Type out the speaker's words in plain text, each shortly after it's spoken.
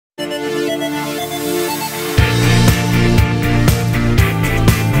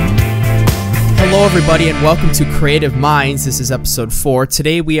Hello everybody and welcome to Creative Minds. This is episode 4.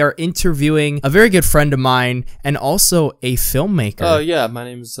 Today we are interviewing a very good friend of mine and also a filmmaker. Yeah, my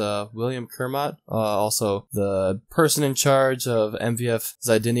name is William Kermott, also the person in charge of MVF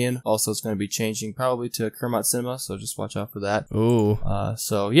Xiedinian. Also, it's going to be changing probably to Kermott Cinema, so just watch out for that. Ooh.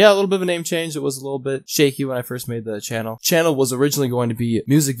 So yeah, a little bit of a name change. It was a little bit shaky when I first made the channel. Channel was originally going to be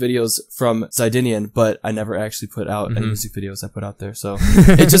music videos from Xiedinian, but I never actually put out any music videos I put out there, so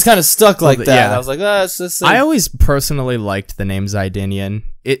it just kind of stuck like that. Yeah. I was like, it's just I always personally liked the name Xiedinian.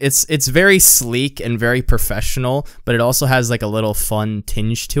 It's very sleek and very professional, but it also has like a little fun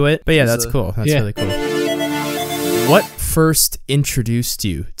tinge to it. But yeah, that's cool. That's really cool. What first introduced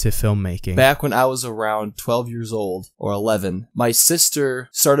you to filmmaking? Back when I was around 12 years old or 11, my sister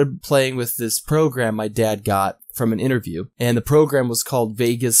started playing with this program my dad got from an interview, and the program was called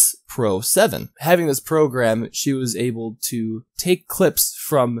Vegas Pro 7. Having this program, she was able to take clips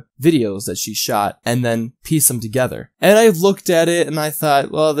from videos that she shot and then piece them together. And I looked at it and I thought,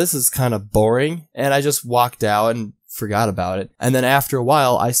 well, this is kind of boring, and I just walked out and forgot about it. And then after a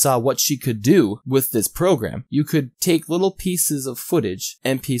while, I saw what she could do with this program. You could take little pieces of footage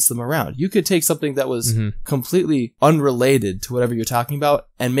and piece them around. You could take something that was completely unrelated to whatever you're talking about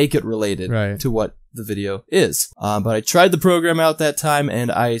and make it related to what the video is. But I tried the program out that time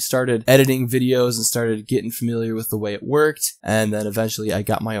and I started editing videos and started getting familiar with the way it worked. And then eventually I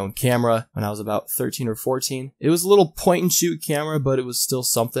got my own camera when I was about 13 or 14. It was a little point and shoot camera, but it was still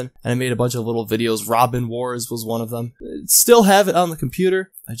something. And I made a bunch of little videos. Robin Wars was one of them. Still have it on the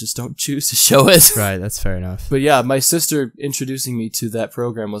computer. I just don't choose to show it. Right, that's fair enough. But yeah, my sister introducing me to that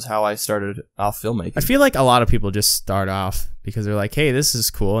program was how I started off filmmaking. I feel like a lot of people just start off because they're like, hey, this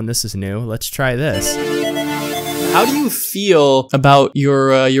is cool and this is new. Let's try this. How do you feel about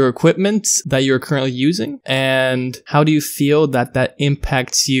your equipment that you're currently using, and how do you feel that that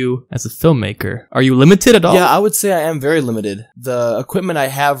impacts you as a filmmaker? Are you limited at all? Yeah, I would say I am very limited. The equipment I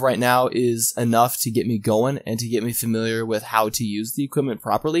have right now is enough to get me going and to get me familiar with how to use the equipment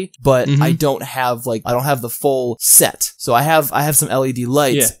properly, but I don't have the full set. So I have some LED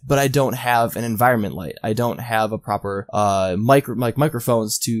lights, but I don't have an environment light. I don't have a proper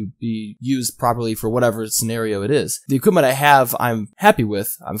microphones to be used properly for whatever scenario it is. The equipment I have, I'm happy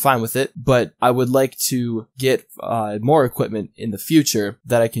with. I'm fine with it, but I would like to get more equipment in the future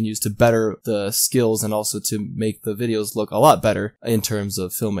that I can use to better the skills and also to make the videos look a lot better in terms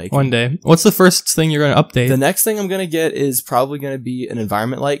of filmmaking. One day. What's the first thing you're going to update? The next thing I'm going to get is probably going to be an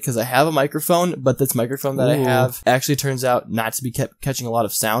environment light, because I have a microphone, but this microphone that I have actually turns out not to be catching a lot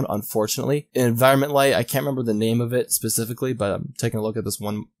of sound, unfortunately. An environment light, I can't remember the name of it specifically, but I'm taking a look at this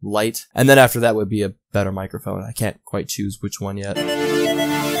one light. And then after that would be a better microphone. I can't quite choose which one yet.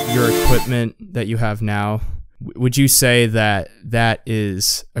 Your equipment that you have now, would you say that that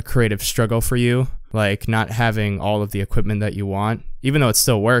is a creative struggle for you? Like not having all of the equipment that you want, even though it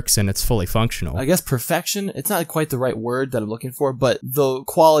still works and it's fully functional. I guess perfection, it's not quite the right word that I'm looking for, but the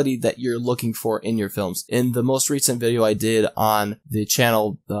quality that you're looking for in your films. In the most recent video I did on the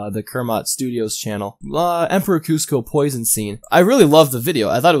channel, the Kermott Studios channel, Emperor Cusco poison scene, I really loved the video.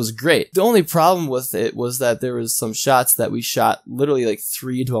 I thought it was great. The only problem with it was that there was some shots that we shot literally like 4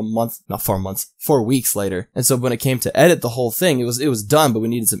 weeks later. And so when it came to edit the whole thing, it was done, but we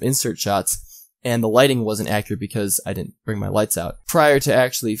needed some insert shots. And the lighting wasn't accurate because I didn't bring my lights out. Prior to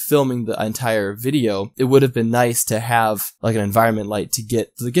actually filming the entire video, it would have been nice to have like an environment light to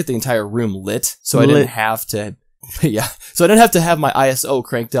get the entire room lit. So I didn't have to, so I didn't have to have my ISO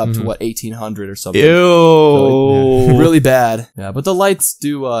cranked up to what, 1800 or something. Ew. So really bad. Yeah, but the lights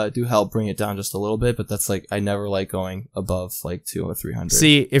do help bring it down just a little bit, but that's like, I never like going above like 200 or 300.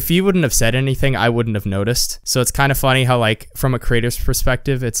 See, if you wouldn't have said anything, I wouldn't have noticed. So it's kind of funny how like from a creator's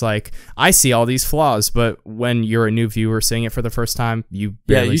perspective, it's like, I see all these flaws, but when you're a new viewer seeing it for the first time, you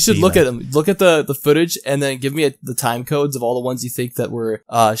barely you should see look them. at them. Look at the footage and then give me the time codes of all the ones you think that were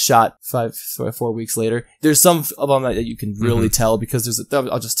shot 4 weeks later. There's some of them that you can really tell, because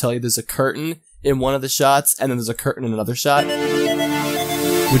I'll just tell you, there's a curtain in one of the shots and then there's a curtain in another shot.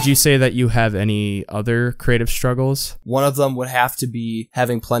 Would you say that you have any other creative struggles? One of them would have to be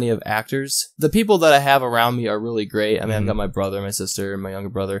having plenty of actors. The people that I have around me are really great. I mean, I've got my brother, my sister, and my younger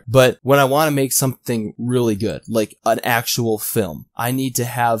brother. But when I want to make something really good, like an actual film, I need to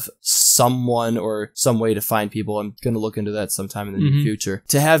have someone or some way to find people. I'm going to look into that sometime in the near future.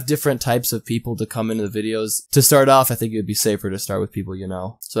 To have different types of people to come into the videos. To start off, I think it would be safer to start with people you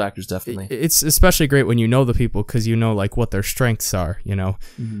know. So actors definitely. It's especially great when you know the people, because you know like what their strengths are, you know,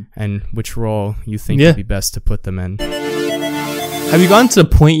 and which role you think would be best to put them in. Have you gotten to the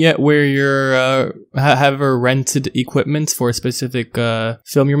point yet where you're have ever rented equipment for a specific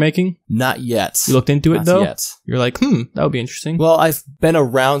film you're making? Not yet. You looked into it, though? Not yet. You're like, that would be interesting. Well, I've been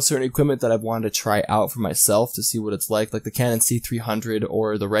around certain equipment that I've wanted to try out for myself to see what it's like the Canon C300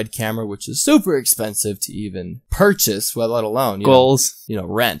 or the Red camera, which is super expensive to even purchase, well, let alone,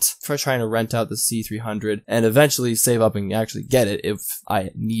 rent. For trying to rent out the C300 and eventually save up and actually get it if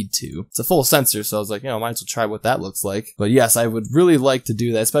I need to. It's a full sensor, so I was like, might as well try what that looks like. But yes, I would really like to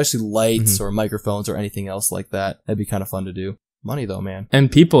do that, especially lights or microphones or anything else like that. That'd be kind of fun to do. Money though, man.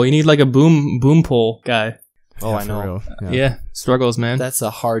 And people, you need like a boom pole guy. Oh, I know. Yeah, struggles, man. That's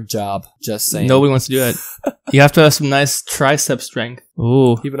a hard job, just saying. Nobody wants to do it. You have to have some nice tricep strength.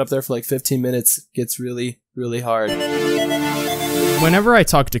 Ooh. Keeping up there for like 15 minutes gets really, really hard. Whenever I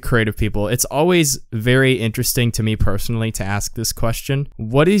talk to creative people, it's always very interesting to me personally to ask this question.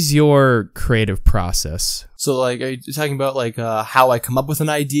 What is your creative process? So, like, are you talking about, like, how I come up with an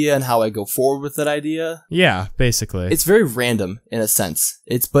idea and how I go forward with that idea? Yeah, basically. It's very random, in a sense.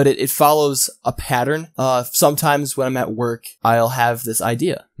 But it follows a pattern. Sometimes when I'm at work, I'll have this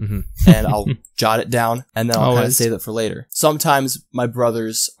idea. And I'll jot it down, and then I'll kind of save it for later. Sometimes my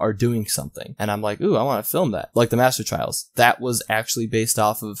brothers are doing something, and I'm like, ooh, I want to film that. Like the Master Trials. That was actually based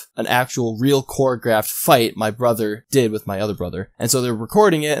off of an actual real choreographed fight my brother did with my other brother. And so they're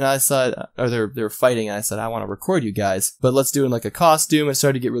recording it, and I said, or they're fighting, and I said, I want to record you guys, but let's do it in like a costume. And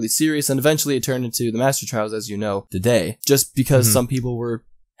started to get really serious, and eventually it turned into the Master Trials, as you know, today, just because some people were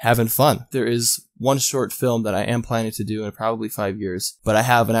having fun. There is one short film that I am planning to do in probably 5 years, but I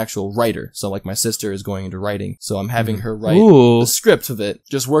have an actual writer. So like my sister is going into writing, so I'm having her write the script of it,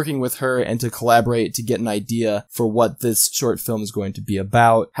 just working with her and to collaborate to get an idea for what this short film is going to be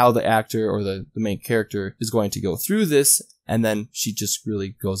about, how the actor or the main character is going to go through this. And then she just really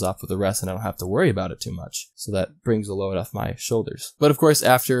goes off with the rest, and I don't have to worry about it too much. So that brings a load off my shoulders. But of course,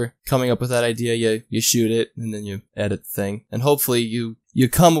 after coming up with that idea, you shoot it, and then you edit the thing. And hopefully you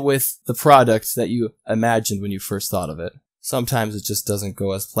come with the product that you imagined when you first thought of it. Sometimes it just doesn't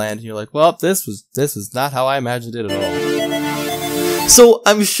go as planned, and you're like, well, this is not how I imagined it at all. So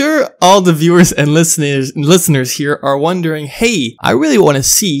I'm sure all the viewers and listeners here are wondering, hey, I really want to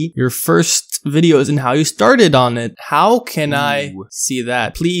see your first videos and how you started on it. How can I see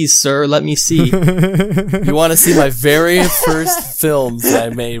that? Please, sir, let me see. You want to see my very first films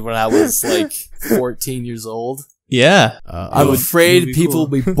that I made when I was like 14 years old? Yeah. I'm afraid people will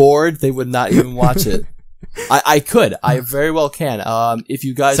be bored. They would not even watch it. I very well can. If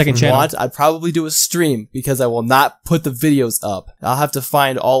you guys want, I'd probably do a stream because I will not put the videos up. I'll have to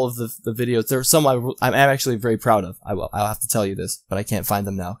find all of the videos. There are some I'm actually very proud of. I'll have to tell you this, but I can't find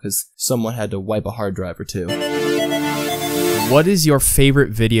them now because someone had to wipe a hard drive or two. What is your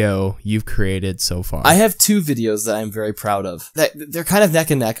favorite video you've created so far? I have two videos that I'm very proud of. They're kind of neck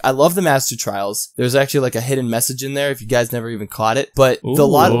and neck. I love the Master Trials. There's actually like a hidden message in there if you guys never even caught it. But a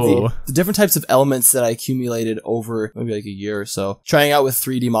lot of the different types of elements that I accumulated over maybe like a year or so, trying out with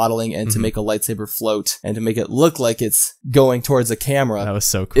 3D modeling and to make a lightsaber float and to make it look like it's going towards a camera. That was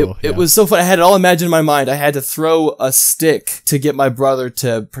so cool. It was so fun. I had it all imagined in my mind. I had to throw a stick to get my brother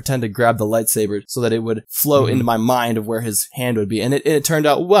to pretend to grab the lightsaber so that it would float into my mind of where his hand would be, and it turned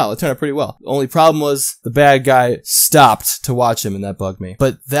out well. It turned out pretty well. The only problem was the bad guy stopped to watch him, and that bugged me.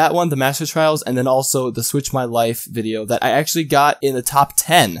 But that one, the Master Trials, and then also the Switch My Life video that I actually got in the top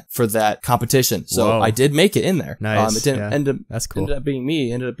 10 for that competition. So I did make it in there. Nice. It didn't end up. That's cool. Ended up being me.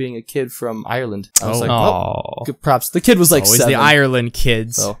 It ended up being a kid from Ireland. I was like, oh, good props. The kid was like always 7. The Ireland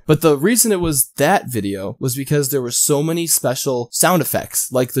kids. So, but the reason it was that video was because there were so many special sound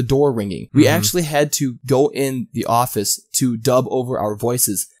effects, like the door ringing. We actually had to go in the office to dub over our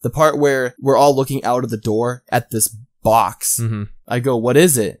voices. The part where we're all looking out of the door at this box. I go, what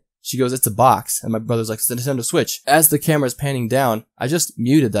is it? She goes, it's a box. And my brother's like, it's the Nintendo Switch. As the camera's panning down, I just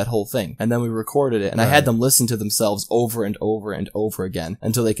muted that whole thing. And then we recorded it. And I had them listen to themselves over and over and over again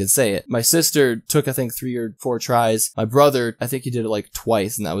until they could say it. My sister took, I think, 3 or 4 tries. My brother, I think he did it like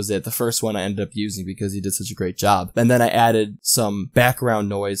twice, and that was it. The first one I ended up using because he did such a great job. And then I added some background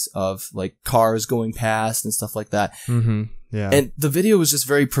noise of like cars going past and stuff like that. Yeah. And the video was just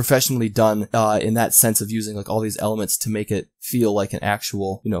very professionally done in that sense of using like all these elements to make it feel like an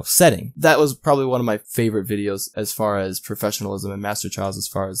actual, setting. That was probably one of my favorite videos as far as professionalism and Master Trials as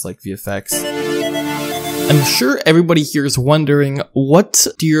far as like VFX. I'm sure everybody here is wondering, what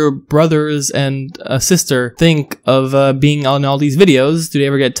do your brothers and sister think of being on all these videos? Do they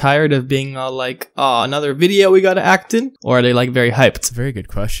ever get tired of being like, another video we gotta act in? Or are they like very hyped? It's a very good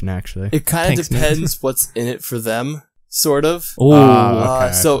question, actually. It kind of depends what's in it for them. sort of. Oh,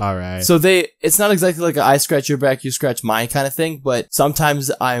 okay. So, all right. So it's not exactly like a I scratch your back, you scratch mine kind of thing, but sometimes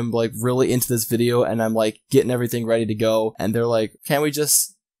I'm like really into this video and I'm like getting everything ready to go, and they're like, can't we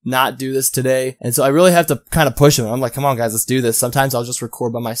just not do this today? And so I really have to kind of push them. I'm like, come on guys, let's do this. Sometimes I'll just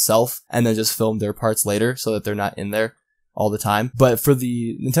record by myself and then just film their parts later so that they're not in there all the time. But for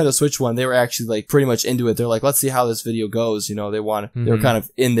the Nintendo Switch one, they were actually like pretty much into it. They're like, let's see how this video goes. You know, they were kind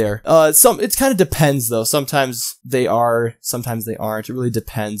of in there. It kind of depends though. Sometimes they are, sometimes they aren't. It really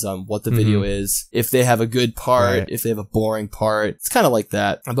depends on what the video is. If they have a good part, if they have a boring part, it's kind of like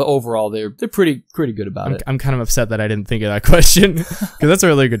that. But overall, they're pretty good about it. I'm kind of upset that I didn't think of that question because that's a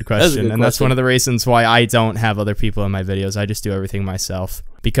really good question. That's one of the reasons why I don't have other people in my videos. I just do everything myself.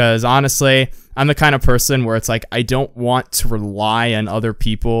 Because honestly, I'm the kind of person where it's like, I don't want to rely on other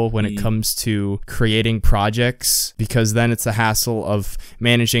people when it comes to creating projects, because then it's the hassle of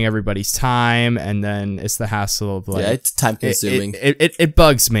managing everybody's time, and then it's the hassle of like, it's time consuming. It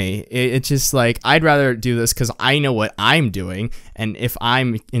bugs me. It's just like, I'd rather do this because I know what I'm doing, and if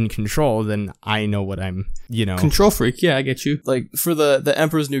I'm in control, then I know what I'm, Control freak. Yeah, I get you. Like for the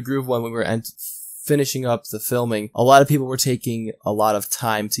Emperor's New Groove one, when we were finishing up the filming, a lot of people were taking a lot of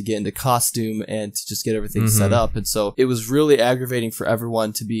time to get into costume and to just get everything set up, and so it was really aggravating for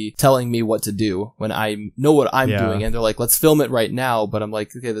everyone to be telling me what to do when I know what I'm doing, and they're like, let's film it right now, but I'm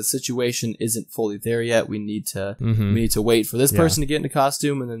like, okay, the situation isn't fully there yet. We need to wait for this person to get into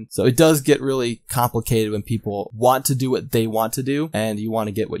costume, and then so it does get really complicated when people want to do what they want to do and you want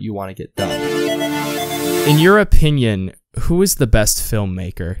to get what you want to get done. In your opinion, who is the best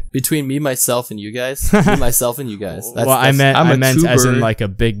filmmaker? Between me, myself, and you guys? Me, myself, and you guys. I meant as in like a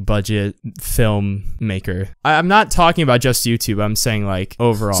big budget filmmaker. I'm not talking about just YouTube. I'm saying like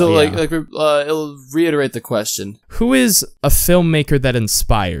overall. So it'll reiterate the question. Who is a filmmaker that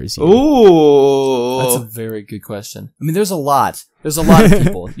inspires you? Ooh. That's a very good question. I mean, there's a lot. There's a lot of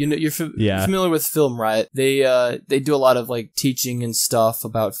people. You're familiar with Film Riot. They do a lot of like teaching and stuff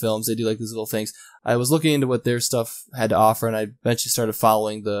about films. They do like these little things. I was looking into what their stuff had to offer, and I eventually started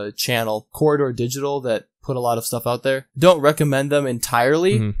following the channel Corridor Digital that put a lot of stuff out there. Don't recommend them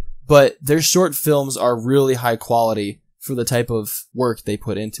entirely, but their short films are really high quality for the type of work they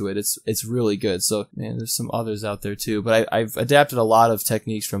put into it. It's really good. So, man, there's some others out there too, but I've adapted a lot of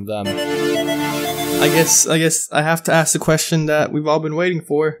techniques from them. I guess I have to ask the question that we've all been waiting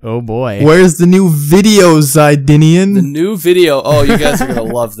for. Oh boy. Where's the new video, Xiedinian? The new video. Oh, you guys are gonna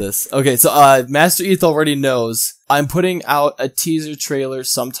love this. Okay, so MasterEth already knows. I'm putting out a teaser trailer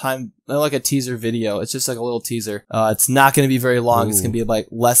sometime, not like a teaser video. It's just like a little teaser. It's not going to be very long. It's going to be like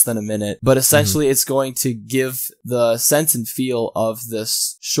less than a minute. But essentially, it's going to give the sense and feel of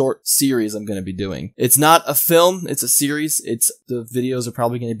this short series I'm going to be doing. It's not a film. It's a series. The videos are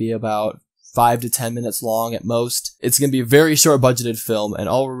probably going to be about 5 to 10 minutes long at most. It's going to be a very short budgeted film, and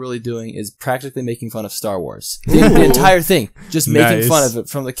all we're really doing is practically making fun of Star Wars. The entire thing. Just making fun of it.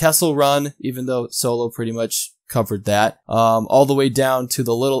 From the Kessel Run, even though Solo pretty much covered that, all the way down to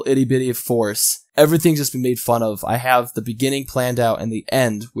the little itty bitty Force. Everything's just been made fun of. I have the beginning planned out and the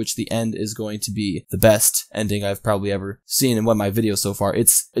end, which the end is going to be the best ending I've probably ever seen in one of my videos so far.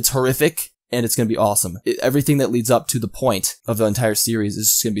 It's horrific. And it's going to be awesome. Everything that leads up to the point of the entire series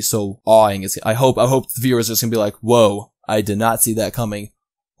is just going to be so awing. I hope the viewers are just going to be like, whoa, I did not see that coming.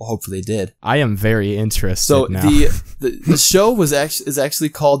 Well, hopefully they did. I am very interested so now. The show is actually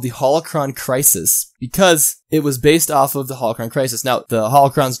called the Holocron Crisis because it was based off of the Holocron Crisis. Now, the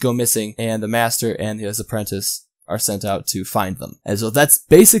Holocrons go missing and the Master and his apprentice are sent out to find them. And so that's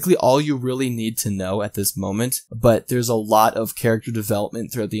basically all you really need to know at this moment. But there's a lot of character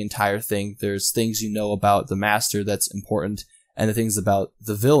development throughout the entire thing. There's things you know about the Master that's important, and the things about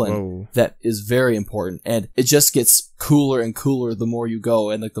the villain that is very important. And it just gets cooler and cooler the more you go.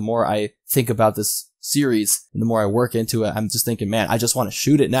 And like the more I think about this series and the more I work into it, I'm just thinking, man, I just want to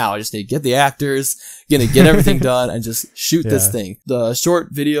shoot it now. I just need to get the actors, get everything done, and just shoot this thing. The short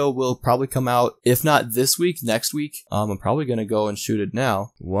video will probably come out, if not this week, next week. I'm probably going to go and shoot it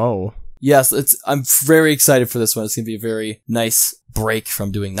now. Whoa. Yes, I'm very excited for this one. It's going to be a very nice break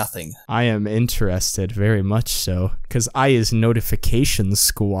from doing nothing. I am interested, very much so, because I is Notification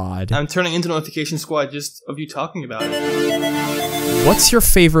Squad. I'm turning into Notification Squad just of you talking about it. What's your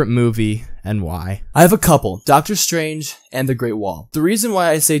favorite movie and why? I have a couple. Doctor Strange and The Great Wall. The reason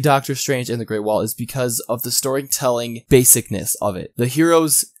why I say Doctor Strange and The Great Wall is because of the storytelling basicness of it. The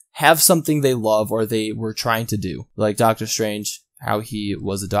heroes have something they love or they were trying to do. Like Doctor Strange how he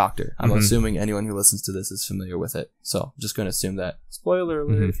was a doctor. I'm assuming anyone who listens to this is familiar with it. So I'm just going to assume that. Spoiler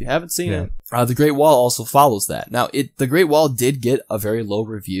alert if you haven't seen it. The Great Wall also follows that. Now, The Great Wall did get a very low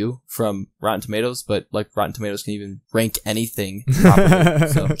review from Rotten Tomatoes, but like Rotten Tomatoes can even rank anything properly.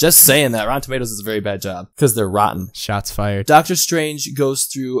 So just saying that, Rotten Tomatoes is a very bad job because they're rotten. Shots fired. Doctor Strange goes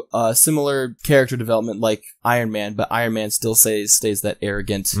through a similar character development like Iron Man, but Iron Man still stays that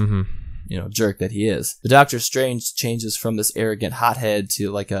arrogant jerk that he is. The Doctor Strange changes from this arrogant hothead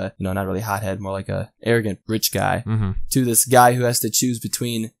to like a, not really hothead, more like a arrogant rich guy, to this guy who has to choose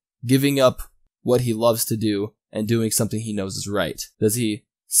between giving up what he loves to do and doing something he knows is right. Does he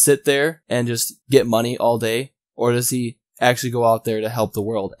sit there and just get money all day, or does he actually go out there to help the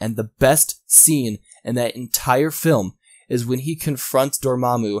world? And the best scene in that entire film is when he confronts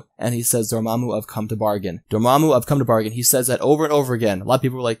Dormammu and he says, Dormammu, I've come to bargain. Dormammu, I've come to bargain. He says that over and over again. A lot of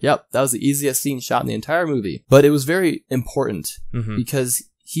people were like, yep, that was the easiest scene shot in the entire movie. But it was very important because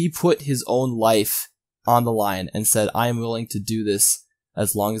he put his own life on the line and said, I am willing to do this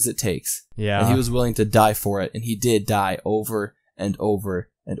as long as it takes. Yeah. And he was willing to die for it. And he did die over and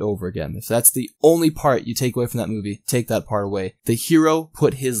over and over again. If that's the only part you take away from that movie, take that part away. The hero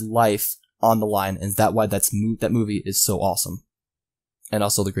put his life on the line, and that's why that movie is so awesome. And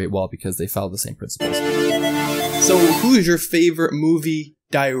also The Great Wall, because they follow the same principles. So who's your favorite movie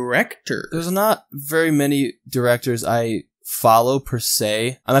director? There's not very many directors I follow per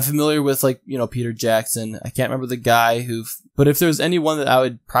se. I'm not familiar with Peter Jackson. I can't remember the guy but if there's anyone that I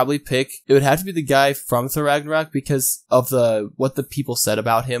would probably pick, it would have to be the guy from Thor Ragnarok because of what the people said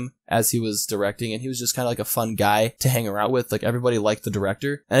about him as he was directing, and he was just kind of like a fun guy to hang around with. Like, everybody liked the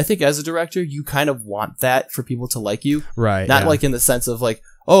director, and I think as a director, you kind of want that for people to like you, right? Not like in the sense of like,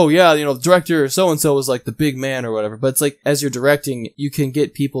 oh yeah, the director so-and-so was like the big man or whatever. But it's like, as you're directing, you can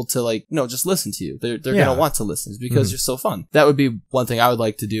get people to just listen to you. They're gonna want to listen because you're so fun. That would be one thing I would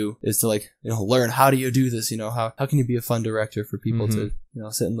like to do, is to learn, how do you do this? How can you be a fun director for people to,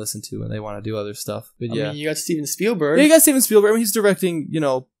 sit and listen to when they want to do other stuff? But I mean, you got Steven Spielberg. Yeah, you got Steven Spielberg. I mean, he's directing,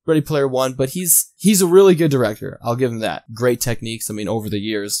 Ready Player One, but he's a really good director. I'll give him that. Great techniques. I mean, over the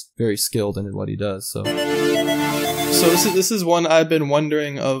years, very skilled in what he does. So this is one I've been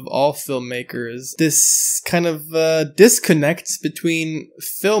wondering of all filmmakers. This kind of disconnect between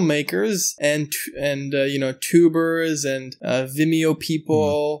filmmakers and tubers and Vimeo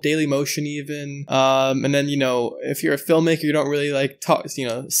people, Dailymotion even. And then if you're a filmmaker, you don't really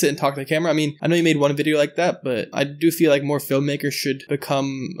sit and talk to the camera. I mean, I know you made one video like that, but I do feel like more filmmakers should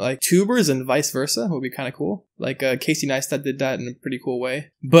become like tubers and vice versa. It would be kind of cool. Like Casey Neistat did that in a pretty cool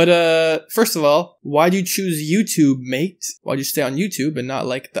way. But first of all, why do you choose YouTube, mate? Why'd you stay on YouTube and not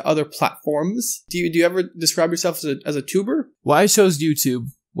like the other platforms? Do you ever describe yourself as a tuber? Why I chose YouTube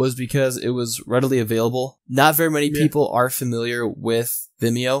was because it was readily available. Not very many people are familiar with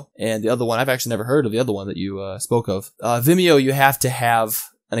Vimeo, and the other one, I've actually never heard of the other one that you spoke of. Vimeo, you have to have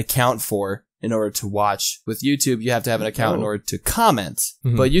an account for in order to watch. With YouTube, you have to have an account in order to comment.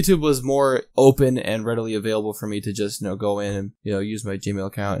 But YouTube was more open and readily available for me to just, go in and, use my Gmail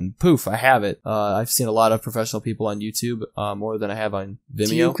account and poof, I have it. I've seen a lot of professional people on YouTube, more than I have on Vimeo.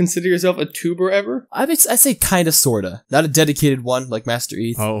 Do you consider yourself a tuber ever? I say kinda, sorta. Not a dedicated one like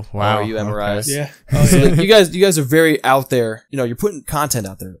MasterEth. Oh, wow. Or you, MasterEth. Okay. Yeah. Oh, so yeah. You guys are very out there. You're putting content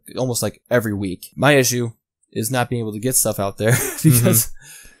out there almost like every week. My issue is not being able to get stuff out there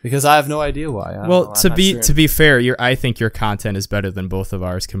because I have no idea why. To be fair, I think your content is better than both of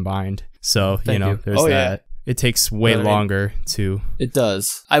ours combined. So, there's that. Yeah. It takes way longer to... It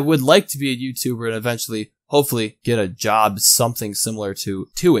does. I would like to be a YouTuber and eventually, hopefully, get a job, something similar to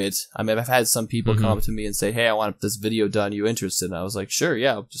it. I mean, I've had some people come up to me and say, hey, I want this video done. You interested? And I was like, sure,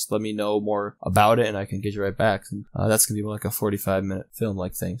 yeah. Just let me know more about it and I can get you right back. And, that's going to be like a 45-minute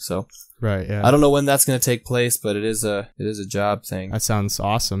film-like thing. So... Right, yeah. I don't know when that's going to take place, but it is a job thing. That sounds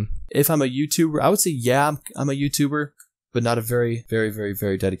awesome. If I'm a YouTuber, I would say, yeah, I'm a YouTuber, but not a very, very, very,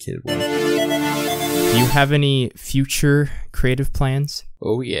 very dedicated one. Do you have any future creative plans?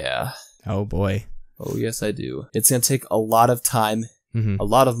 Oh, yeah. Oh, boy. Oh, yes, I do. It's going to take a lot of time, a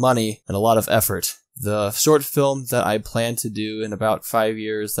lot of money, and a lot of effort. The short film that I plan to do in about 5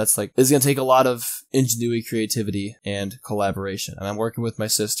 years, is going to take a lot of ingenuity, creativity, and collaboration. And I'm working with my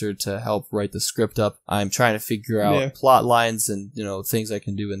sister to help write the script up. I'm trying to figure out plot lines and, things I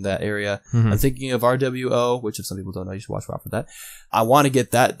can do in that area. I'm thinking of RWO, which if some people don't know, you should watch out for that. I want to get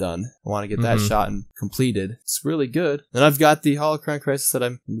that done. I want to get that shot and completed. It's really good. Then I've got the Holocron Crisis that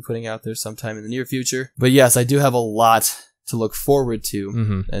I'm putting out there sometime in the near future. But yes, I do have a lot to look forward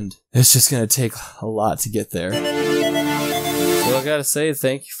to, and it's just going to take a lot to get there. So So I gotta say,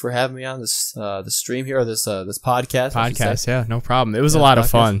 thank you for having me on this the stream here, or this podcast. Podcast, yeah, no problem. It was a lot of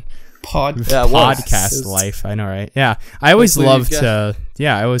fun. Podcast life, I know, right? Yeah, I always love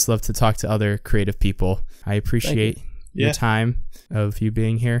to talk to other creative people. I appreciate your time of you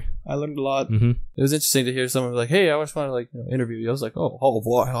being here. I learned a lot. It was interesting to hear someone be like, "Hey, I just want to interview you." I was like, "Oh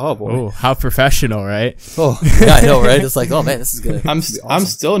boy, oh boy." Oh, how professional, right? Oh, yeah, I know, right? It's like, oh man, this is good. I'm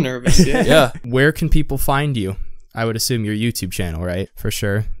still nervous. Yeah. Where can people find you? I would assume your YouTube channel, right? For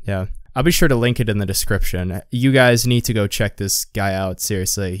sure. Yeah. I'll be sure to link it in the description. You guys need to go check this guy out.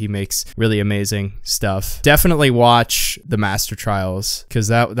 Seriously, he makes really amazing stuff. Definitely watch the Master Trials, because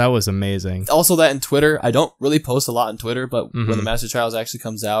that was amazing. Also that in Twitter. I don't really post a lot on Twitter, but when the Master Trials actually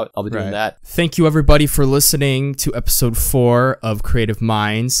comes out, I'll be doing that. Thank you everybody for listening to episode 4 of Creative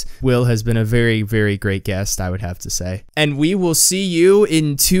Minds. Will has been a very, very great guest, I would have to say. And we will see you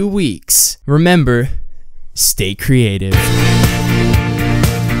in 2 weeks. Remember, stay creative.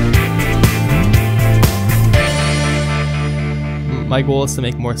 My goal is to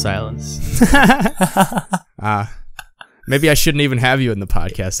make more silence. Maybe I shouldn't even have you in the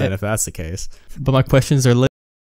podcast then, if that's the case. But my questions are